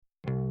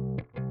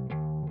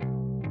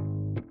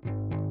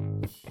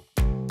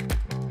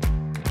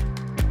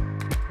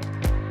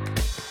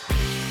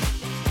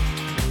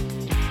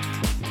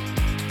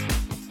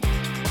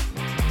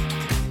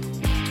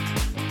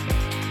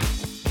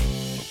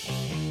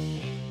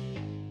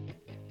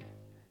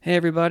Hey,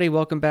 everybody,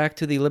 welcome back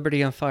to the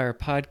Liberty on Fire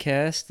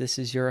podcast. This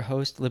is your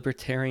host,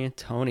 Libertarian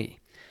Tony.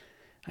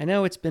 I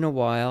know it's been a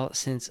while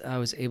since I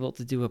was able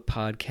to do a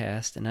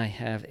podcast, and I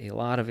have a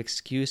lot of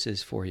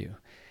excuses for you.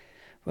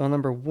 Well,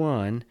 number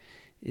one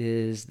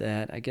is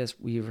that I guess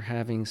we were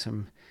having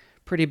some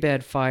pretty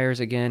bad fires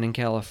again in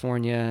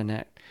California, and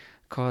that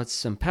caused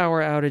some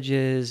power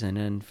outages, and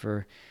then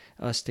for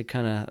us to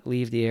kind of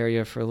leave the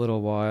area for a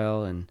little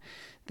while, and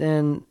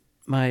then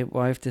my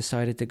wife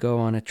decided to go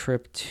on a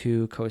trip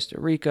to Costa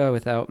Rica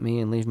without me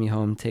and leave me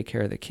home to take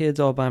care of the kids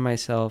all by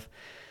myself.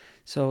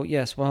 So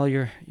yes, while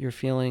you're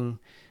feeling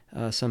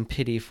some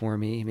pity for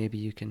me, maybe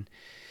you can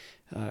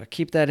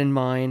keep that in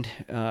mind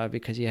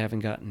because you haven't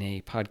gotten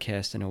a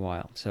podcast in a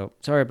while. So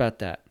sorry about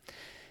that.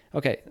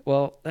 Okay,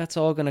 well, that's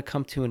all going to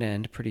come to an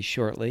end pretty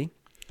shortly.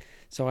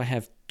 So I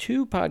have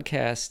two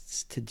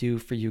podcasts to do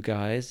for you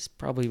guys,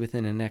 probably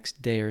within the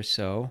next day or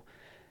so.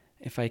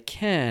 If I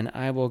can,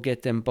 I will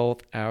get them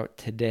both out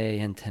today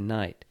and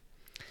tonight.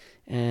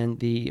 And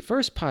the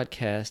first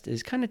podcast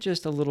is kind of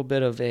just a little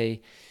bit of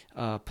a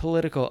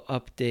political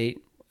update,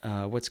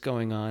 what's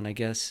going on, I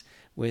guess,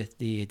 with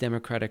the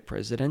Democratic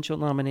presidential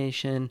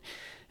nomination.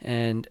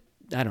 And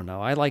I don't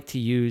know, I like to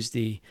use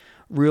the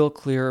Real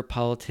Clear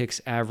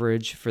Politics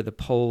average for the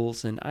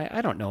polls. And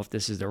I don't know if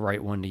this is the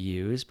right one to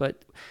use,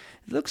 but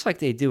it looks like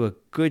they do a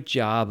good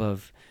job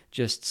of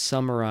just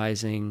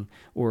summarizing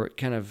or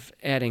kind of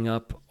adding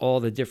up all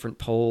the different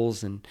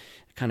polls and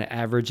kind of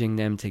averaging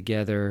them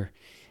together.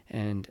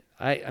 And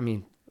I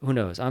mean, who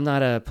knows? I'm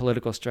not a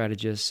political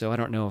strategist, so I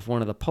don't know if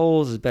one of the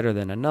polls is better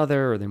than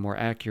another or they're more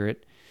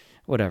accurate.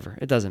 Whatever,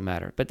 it doesn't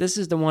matter. But this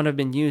is the one I've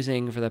been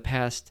using for the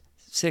past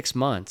 6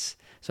 months,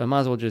 so I might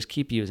as well just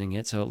keep using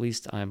it, so at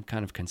least I'm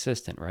kind of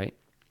consistent, right?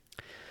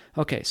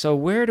 Okay, so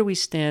where do we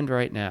stand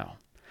right now?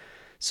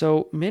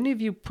 So many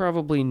of you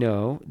probably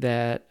know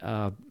that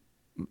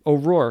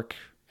O'Rourke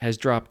has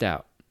dropped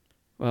out.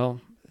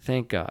 Well,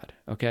 thank God,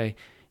 okay?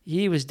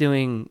 He was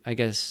doing, I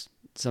guess,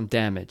 some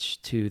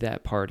damage to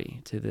that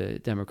party, to the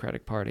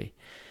Democratic Party.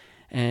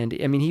 And,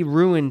 I mean, he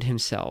ruined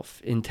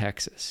himself in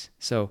Texas.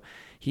 So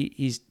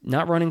he's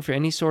not running for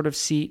any sort of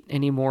seat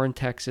anymore in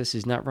Texas.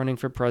 He's not running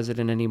for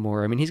president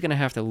anymore. I mean, he's going to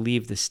have to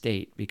leave the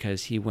state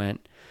because he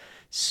went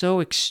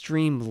so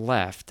extreme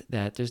left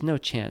that there's no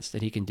chance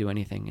that he can do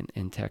anything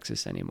in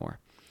Texas anymore.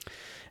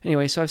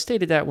 Anyway, so I've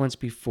stated that once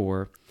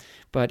before,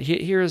 but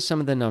here are some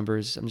of the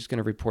numbers. I'm just going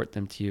to report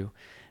them to you.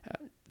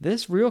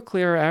 This Real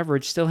Clear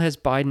average still has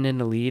Biden in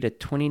the lead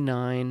at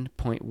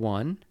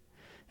 29.1.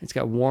 It's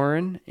got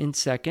Warren in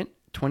second,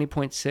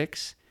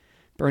 20.6.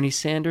 Bernie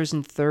Sanders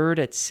in third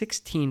at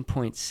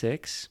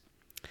 16.6.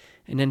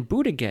 And then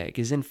Buttigieg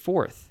is in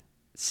fourth,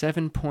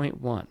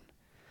 7.1.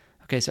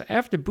 Okay, so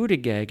after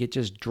Buttigieg, it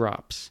just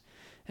drops.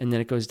 And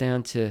then it goes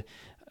down to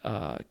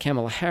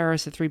Kamala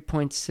Harris at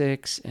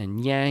 3.6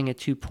 and Yang at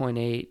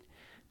 2.8,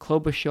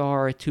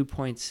 Klobuchar at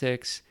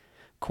 2.6,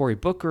 Cory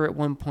Booker at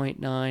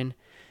 1.9,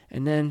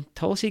 and then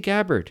Tulsi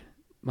Gabbard,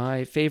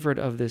 my favorite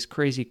of this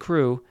crazy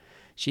crew.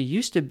 She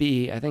used to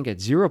be, I think, at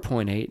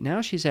 0.8. Now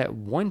she's at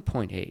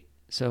 1.8.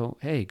 So,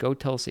 hey, go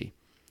Tulsi.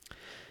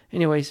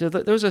 Anyway, so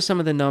those are some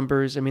of the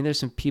numbers. I mean, there's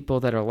some people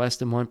that are less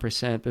than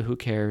 1%, but who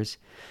cares?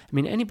 I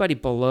mean, anybody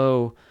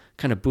below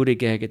kind of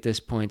Buttigieg at this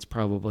point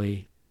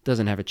probably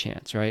doesn't have a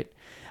chance, right?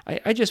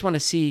 I just want to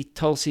see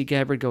Tulsi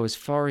Gabbard go as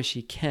far as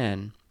she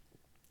can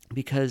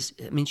because,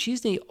 I mean,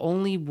 she's the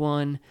only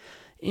one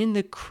in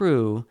the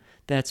crew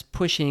that's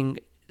pushing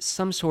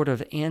some sort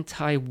of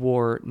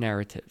anti-war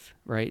narrative,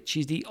 right?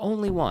 She's the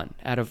only one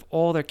out of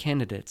all their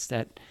candidates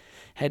that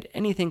had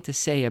anything to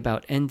say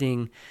about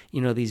ending,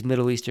 these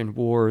Middle Eastern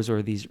wars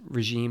or these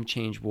regime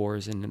change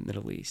wars in the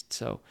Middle East.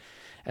 So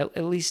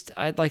at least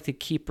I'd like to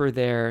keep her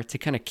there to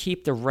kind of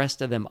keep the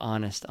rest of them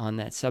honest on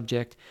that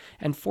subject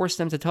and force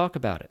them to talk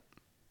about it.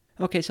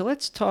 Okay, so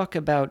let's talk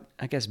about,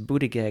 I guess,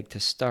 Buttigieg to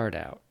start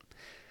out.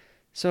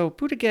 So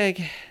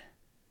Buttigieg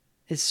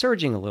is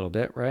surging a little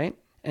bit, right?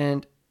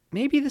 And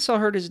maybe this will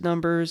hurt his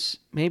numbers,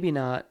 maybe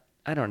not.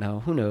 I don't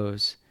know. Who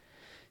knows?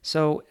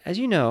 So, as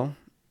you know,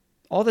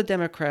 all the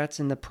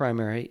Democrats in the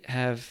primary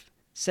have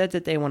said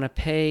that they want to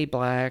pay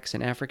blacks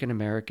and African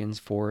Americans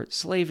for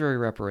slavery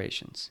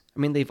reparations. I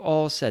mean, they've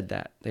all said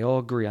that. They all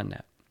agree on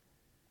that.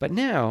 But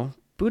now,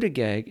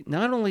 Buttigieg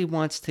not only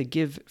wants to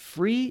give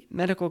free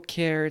medical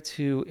care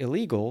to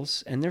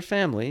illegals and their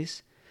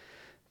families,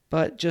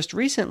 but just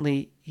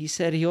recently he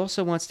said he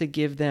also wants to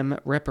give them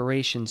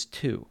reparations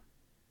too.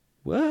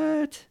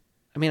 What?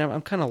 I mean,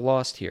 I'm kind of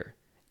lost here.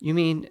 You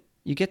mean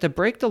you get to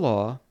break the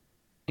law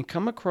and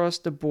come across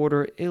the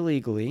border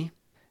illegally,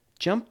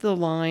 jump the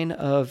line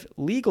of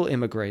legal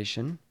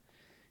immigration,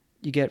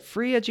 you get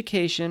free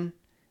education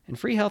and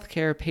free health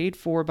care paid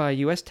for by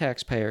U.S.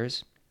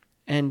 taxpayers,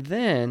 and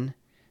then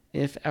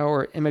if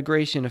our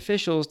immigration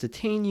officials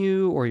detain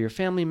you or your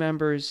family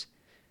members,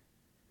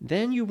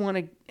 then you want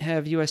to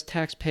have U.S.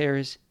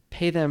 taxpayers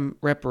pay them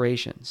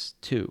reparations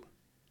too,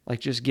 like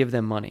just give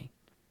them money.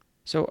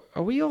 So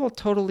are we all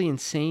totally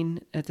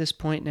insane at this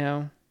point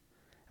now?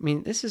 I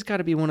mean, this has got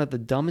to be one of the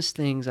dumbest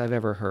things I've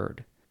ever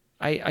heard.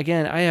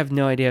 I have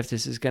no idea if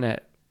this is going to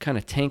kind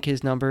of tank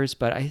his numbers,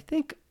 but I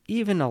think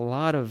even a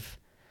lot of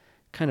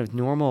kind of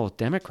normal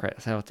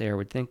Democrats out there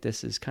would think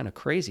this is kind of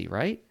crazy,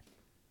 right?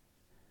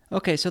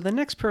 Okay, so the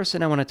next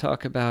person I want to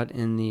talk about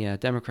in the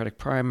Democratic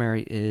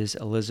primary is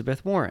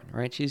Elizabeth Warren,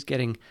 right? She's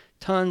getting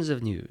tons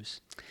of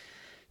news.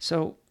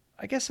 So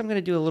I guess I'm going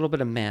to do a little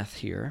bit of math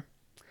here.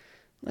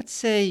 Let's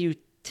say you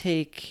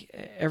take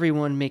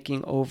everyone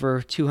making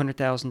over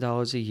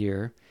 $200,000 a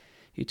year.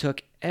 You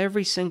took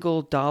every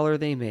single dollar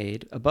they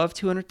made above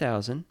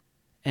 $200,000,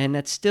 and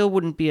that still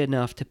wouldn't be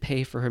enough to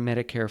pay for her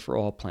Medicare for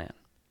All plan.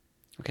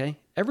 Okay?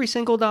 Every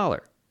single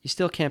dollar. You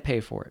still can't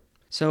pay for it.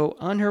 So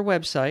on her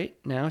website,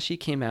 now she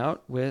came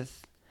out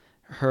with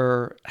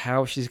her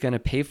how she's going to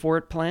pay for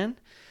it plan,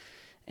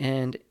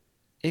 and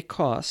it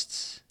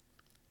costs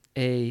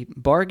a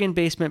bargain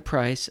basement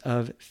price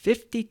of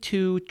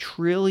 $52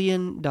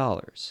 trillion.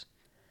 $52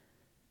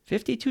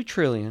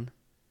 trillion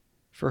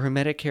for her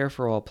Medicare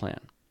for All plan.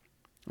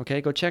 Okay,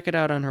 go check it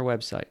out on her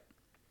website.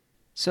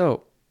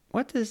 So,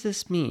 what does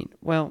this mean?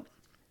 Well,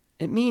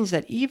 it means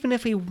that even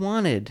if we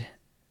wanted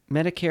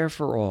Medicare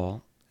for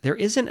All, there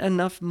isn't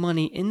enough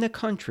money in the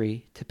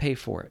country to pay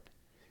for it.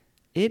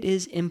 It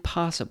is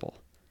impossible.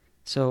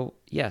 So,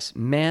 yes,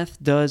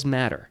 math does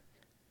matter.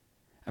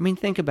 I mean,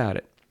 think about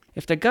it.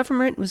 If the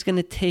government was going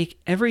to take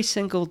every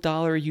single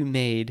dollar you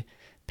made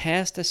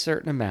past a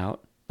certain amount,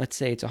 let's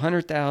say it's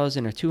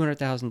 $100,000 or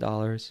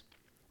 $200,000,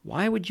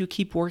 why would you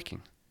keep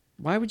working?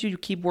 Why would you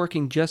keep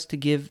working just to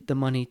give the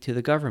money to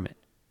the government,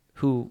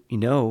 who you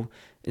know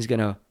is going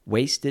to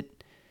waste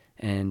it,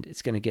 and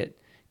it's going to get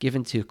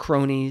given to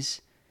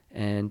cronies,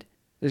 and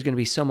there's going to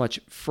be so much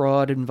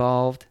fraud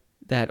involved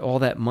that all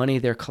that money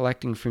they're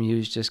collecting from you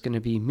is just going to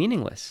be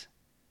meaningless?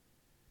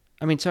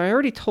 I mean, so I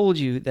already told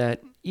you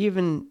that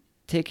even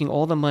taking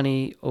all the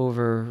money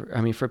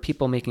for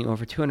people making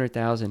over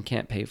 $200,000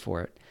 can't pay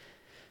for it.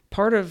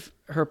 Part of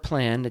her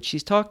plan that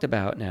she's talked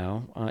about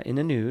now in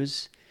the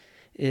news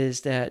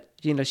is that,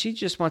 she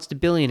just wants the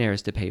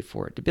billionaires to pay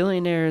for it, the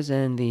billionaires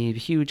and the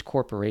huge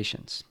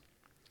corporations.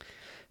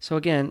 So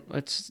again,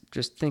 let's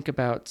just think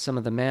about some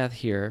of the math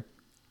here.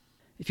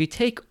 If you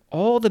take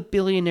all the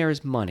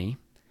billionaires' money,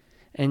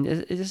 and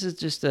this is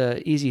just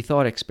an easy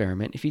thought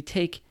experiment, if you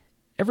take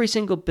every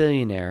single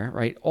billionaire,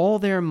 right, all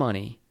their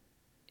money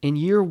in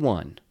year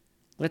one,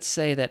 let's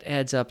say that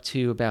adds up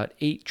to about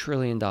 $8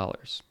 trillion.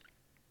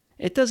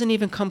 It doesn't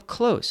even come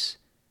close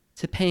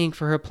to paying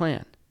for her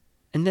plan.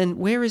 And then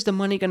where is the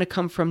money going to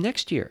come from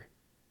next year?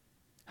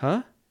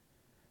 Huh?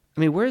 I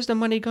mean, where's the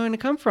money going to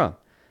come from?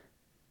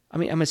 I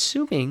mean, I'm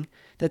assuming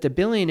that the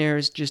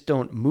billionaires just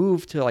don't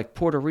move to like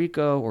Puerto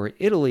Rico or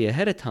Italy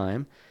ahead of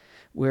time,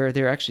 where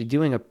they're actually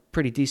doing a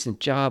pretty decent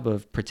job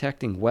of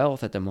protecting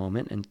wealth at the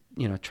moment and,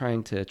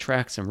 trying to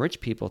attract some rich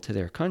people to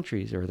their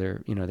countries or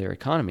their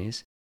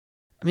economies.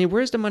 I mean,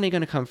 where's the money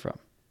going to come from?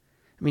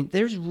 I mean,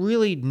 there's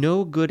really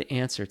no good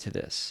answer to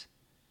this.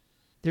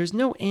 There's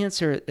no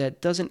answer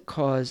that doesn't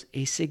cause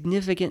a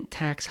significant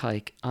tax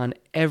hike on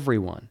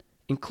everyone,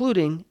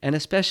 including and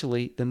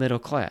especially the middle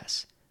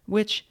class,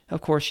 which,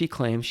 of course, she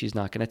claims she's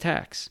not going to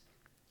tax.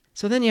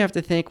 So then you have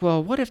to think,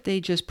 well, what if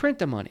they just print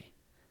the money?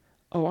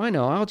 Oh, I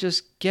know, I'll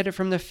just get it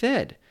from the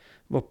Fed.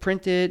 We'll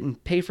print it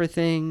and pay for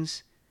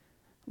things.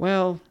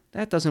 Well,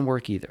 that doesn't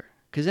work either,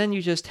 because then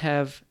you just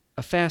have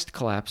a fast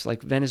collapse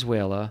like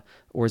Venezuela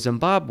or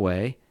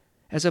Zimbabwe,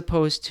 as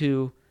opposed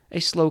to a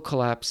slow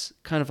collapse,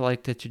 kind of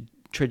like the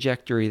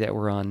trajectory that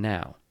we're on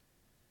now.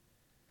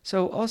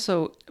 So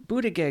also,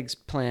 Buttigieg's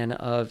plan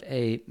of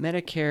a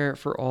Medicare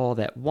for all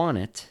that want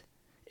it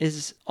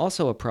is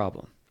also a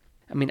problem.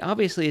 I mean,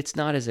 obviously it's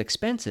not as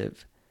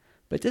expensive,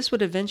 but this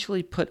would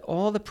eventually put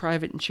all the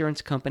private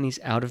insurance companies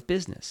out of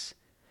business,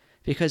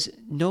 because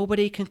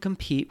nobody can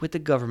compete with the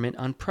government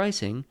on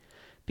pricing,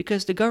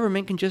 because the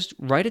government can just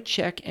write a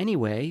check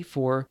anyway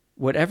for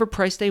whatever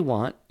price they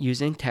want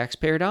using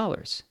taxpayer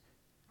dollars,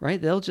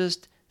 right? They'll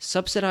just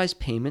subsidize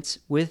payments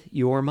with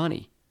your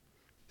money.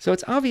 So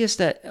it's obvious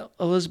that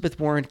Elizabeth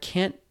Warren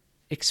can't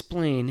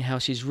explain how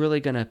she's really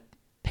going to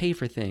pay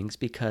for things,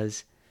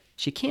 because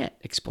she can't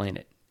explain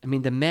it. I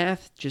mean, the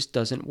math just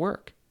doesn't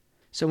work.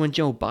 So when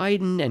Joe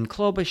Biden and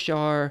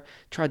Klobuchar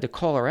tried to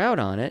call her out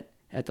on it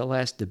at the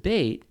last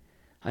debate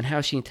on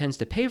how she intends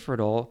to pay for it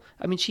all,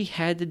 I mean, she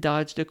had to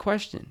dodge the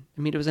question.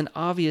 I mean, it was an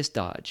obvious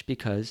dodge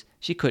because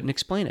she couldn't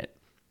explain it.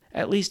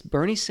 At least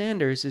Bernie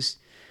Sanders is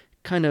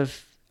kind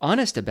of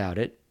honest about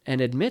it and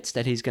admits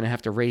that he's going to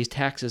have to raise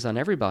taxes on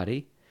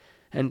everybody.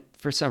 And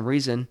for some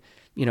reason,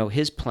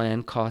 his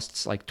plan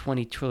costs like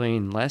 $20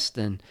 trillion less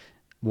than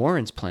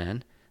Warren's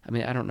plan. I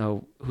mean, I don't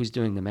know who's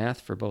doing the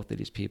math for both of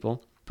these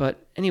people.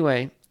 But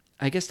anyway,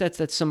 I guess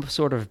that's some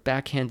sort of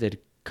backhanded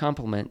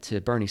compliment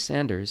to Bernie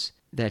Sanders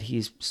that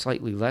he's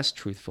slightly less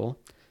truthful.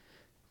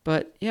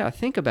 But yeah,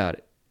 think about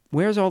it.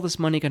 Where's all this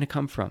money going to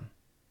come from?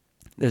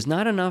 There's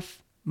not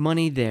enough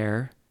money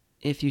there.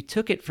 If you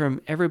took it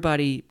from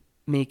everybody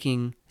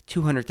making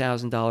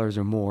 $200,000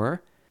 or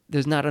more,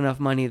 there's not enough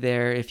money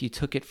there if you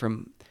took it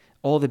from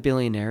all the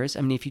billionaires.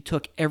 I mean, if you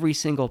took every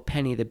single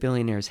penny the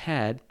billionaires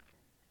had,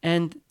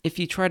 And if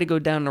you try to go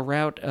down the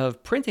route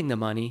of printing the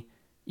money,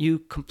 you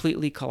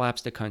completely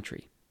collapse the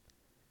country.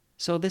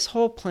 So this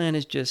whole plan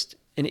is just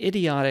an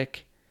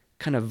idiotic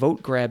kind of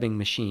vote-grabbing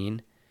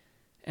machine,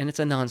 and it's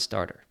a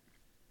non-starter.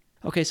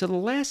 Okay, so the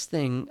last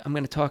thing I'm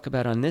going to talk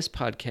about on this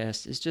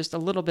podcast is just a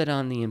little bit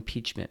on the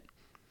impeachment.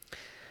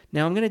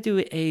 Now, I'm going to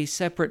do a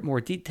separate,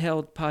 more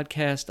detailed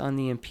podcast on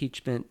the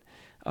impeachment,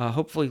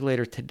 hopefully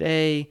later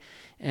today,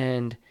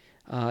 and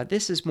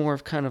this is more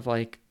of kind of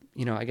like,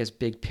 I guess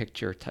big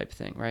picture type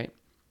thing, right?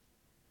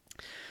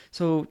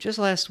 So just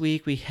last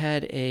week, we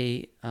had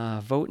a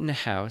vote in the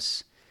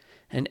House,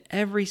 and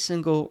every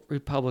single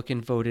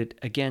Republican voted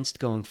against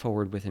going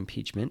forward with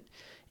impeachment,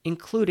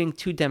 including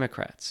 2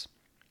 Democrats.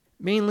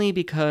 Mainly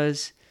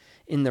because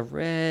in the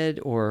red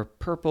or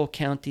purple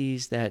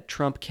counties that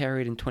Trump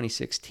carried in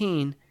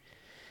 2016,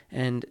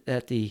 and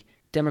that the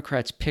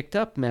Democrats picked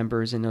up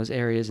members in those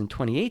areas in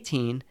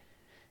 2018,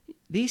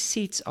 these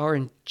seats are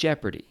in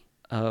jeopardy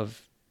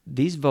of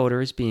these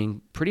voters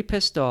being pretty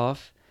pissed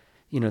off.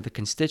 The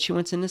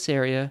constituents in this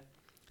area,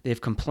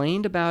 they've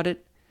complained about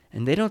it,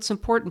 and they don't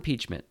support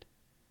impeachment,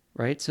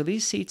 right? So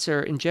these seats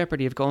are in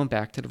jeopardy of going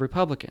back to the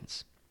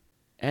Republicans.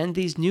 And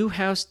these new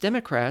House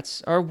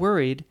Democrats are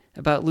worried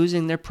about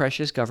losing their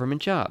precious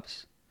government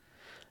jobs.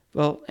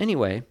 Well,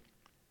 anyway,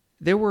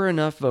 there were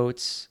enough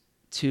votes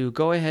to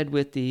go ahead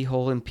with the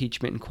whole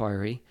impeachment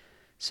inquiry.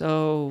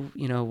 So,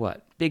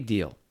 what? Big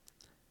deal.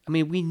 I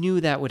mean, we knew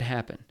that would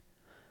happen.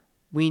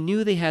 We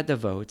knew they had the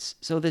votes,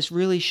 so this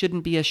really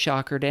shouldn't be a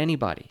shocker to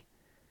anybody.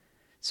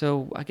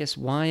 So I guess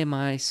why am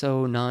I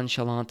so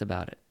nonchalant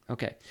about it?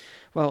 Okay.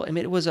 Well, I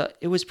mean,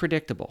 it was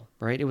predictable,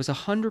 right? It was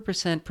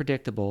 100%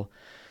 predictable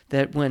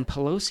that when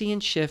Pelosi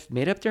and Schiff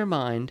made up their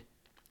mind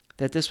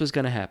that this was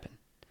going to happen.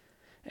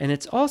 And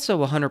it's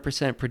also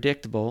 100%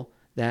 predictable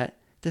that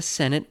the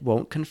Senate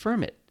won't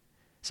confirm it.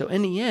 So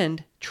in the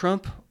end,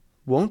 Trump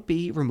won't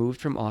be removed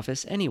from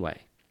office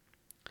anyway.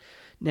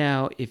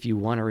 Now, if you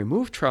want to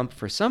remove Trump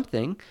for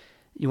something,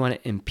 you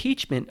want to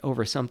impeach him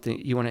over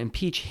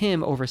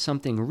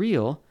something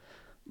real,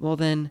 well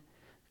then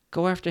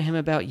go after him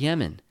about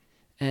Yemen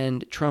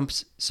and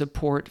Trump's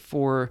support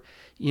for,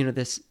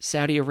 this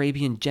Saudi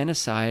Arabian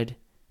genocide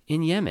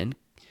in Yemen,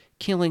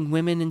 killing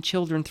women and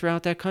children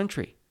throughout that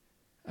country.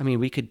 I mean,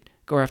 we could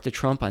go after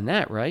Trump on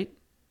that, right?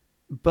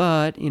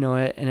 But,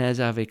 and as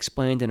I've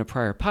explained in a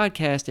prior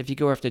podcast, if you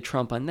go after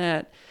Trump on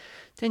that,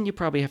 then you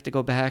probably have to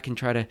go back and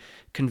try to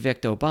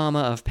convict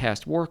Obama of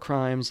past war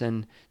crimes,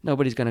 and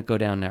nobody's going to go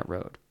down that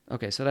road.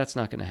 Okay, so that's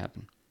not going to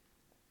happen.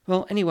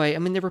 Well, anyway, I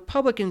mean, the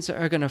Republicans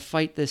are going to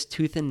fight this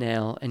tooth and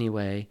nail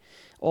anyway,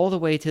 all the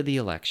way to the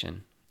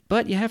election.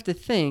 But you have to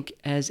think,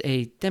 as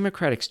a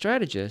Democratic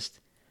strategist,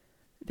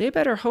 they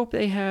better hope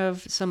they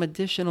have some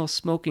additional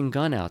smoking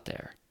gun out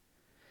there.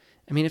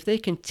 I mean, if they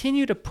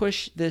continue to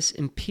push this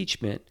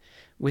impeachment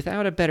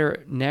without a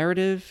better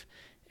narrative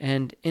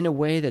and in a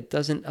way that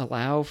doesn't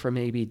allow for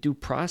maybe due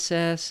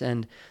process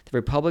and the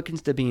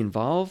Republicans to be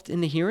involved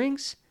in the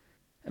hearings,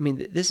 I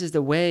mean, this is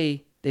the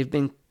way they've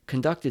been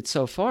conducted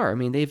so far. I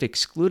mean, they've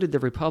excluded the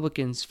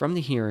Republicans from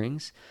the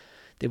hearings.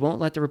 They won't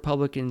let the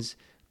Republicans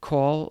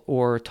call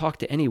or talk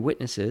to any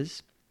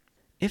witnesses.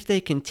 If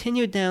they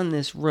continue down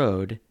this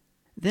road,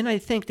 then I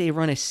think they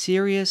run a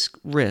serious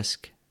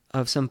risk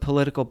of some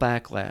political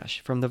backlash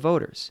from the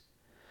voters,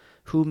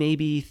 who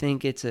maybe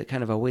think it's a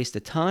kind of a waste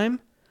of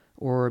time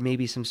or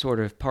maybe some sort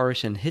of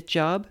partisan hit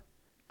job.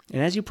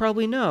 And as you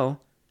probably know,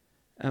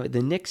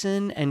 the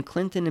Nixon and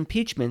Clinton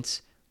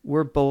impeachments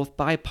were both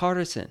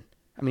bipartisan.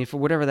 I mean, for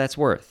whatever that's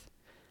worth.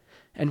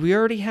 And we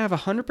already have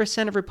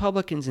 100% of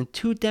Republicans and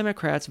 2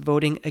 Democrats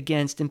voting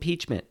against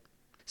impeachment.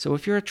 So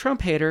if you're a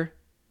Trump hater,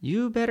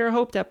 you better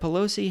hope that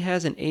Pelosi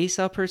has an ace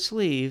up her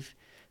sleeve,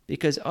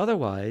 because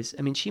otherwise,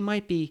 I mean, she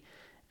might be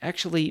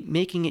actually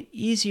making it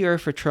easier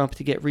for Trump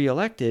to get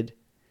reelected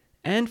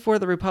and for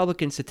the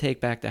Republicans to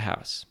take back the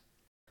House.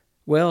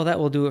 Well, that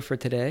will do it for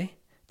today.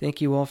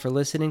 Thank you all for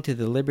listening to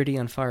the Liberty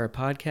on Fire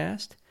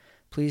podcast.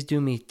 Please do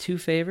me 2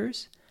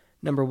 favors.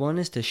 Number 1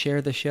 is to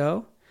share the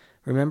show.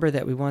 Remember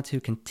that we want to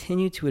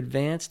continue to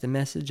advance the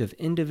message of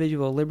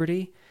individual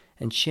liberty,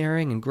 and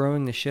sharing and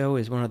growing the show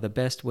is one of the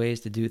best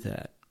ways to do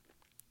that.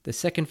 The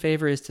second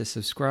favor is to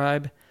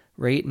subscribe,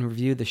 rate, and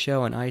review the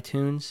show on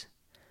iTunes.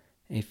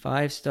 A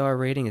 5-star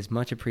rating is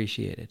much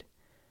appreciated.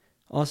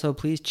 Also,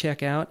 please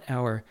check out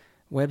our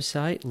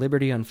website,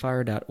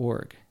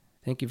 libertyonfire.org.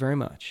 Thank you very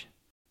much.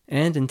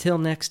 And until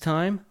next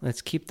time,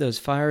 let's keep those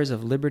fires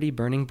of liberty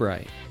burning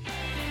bright.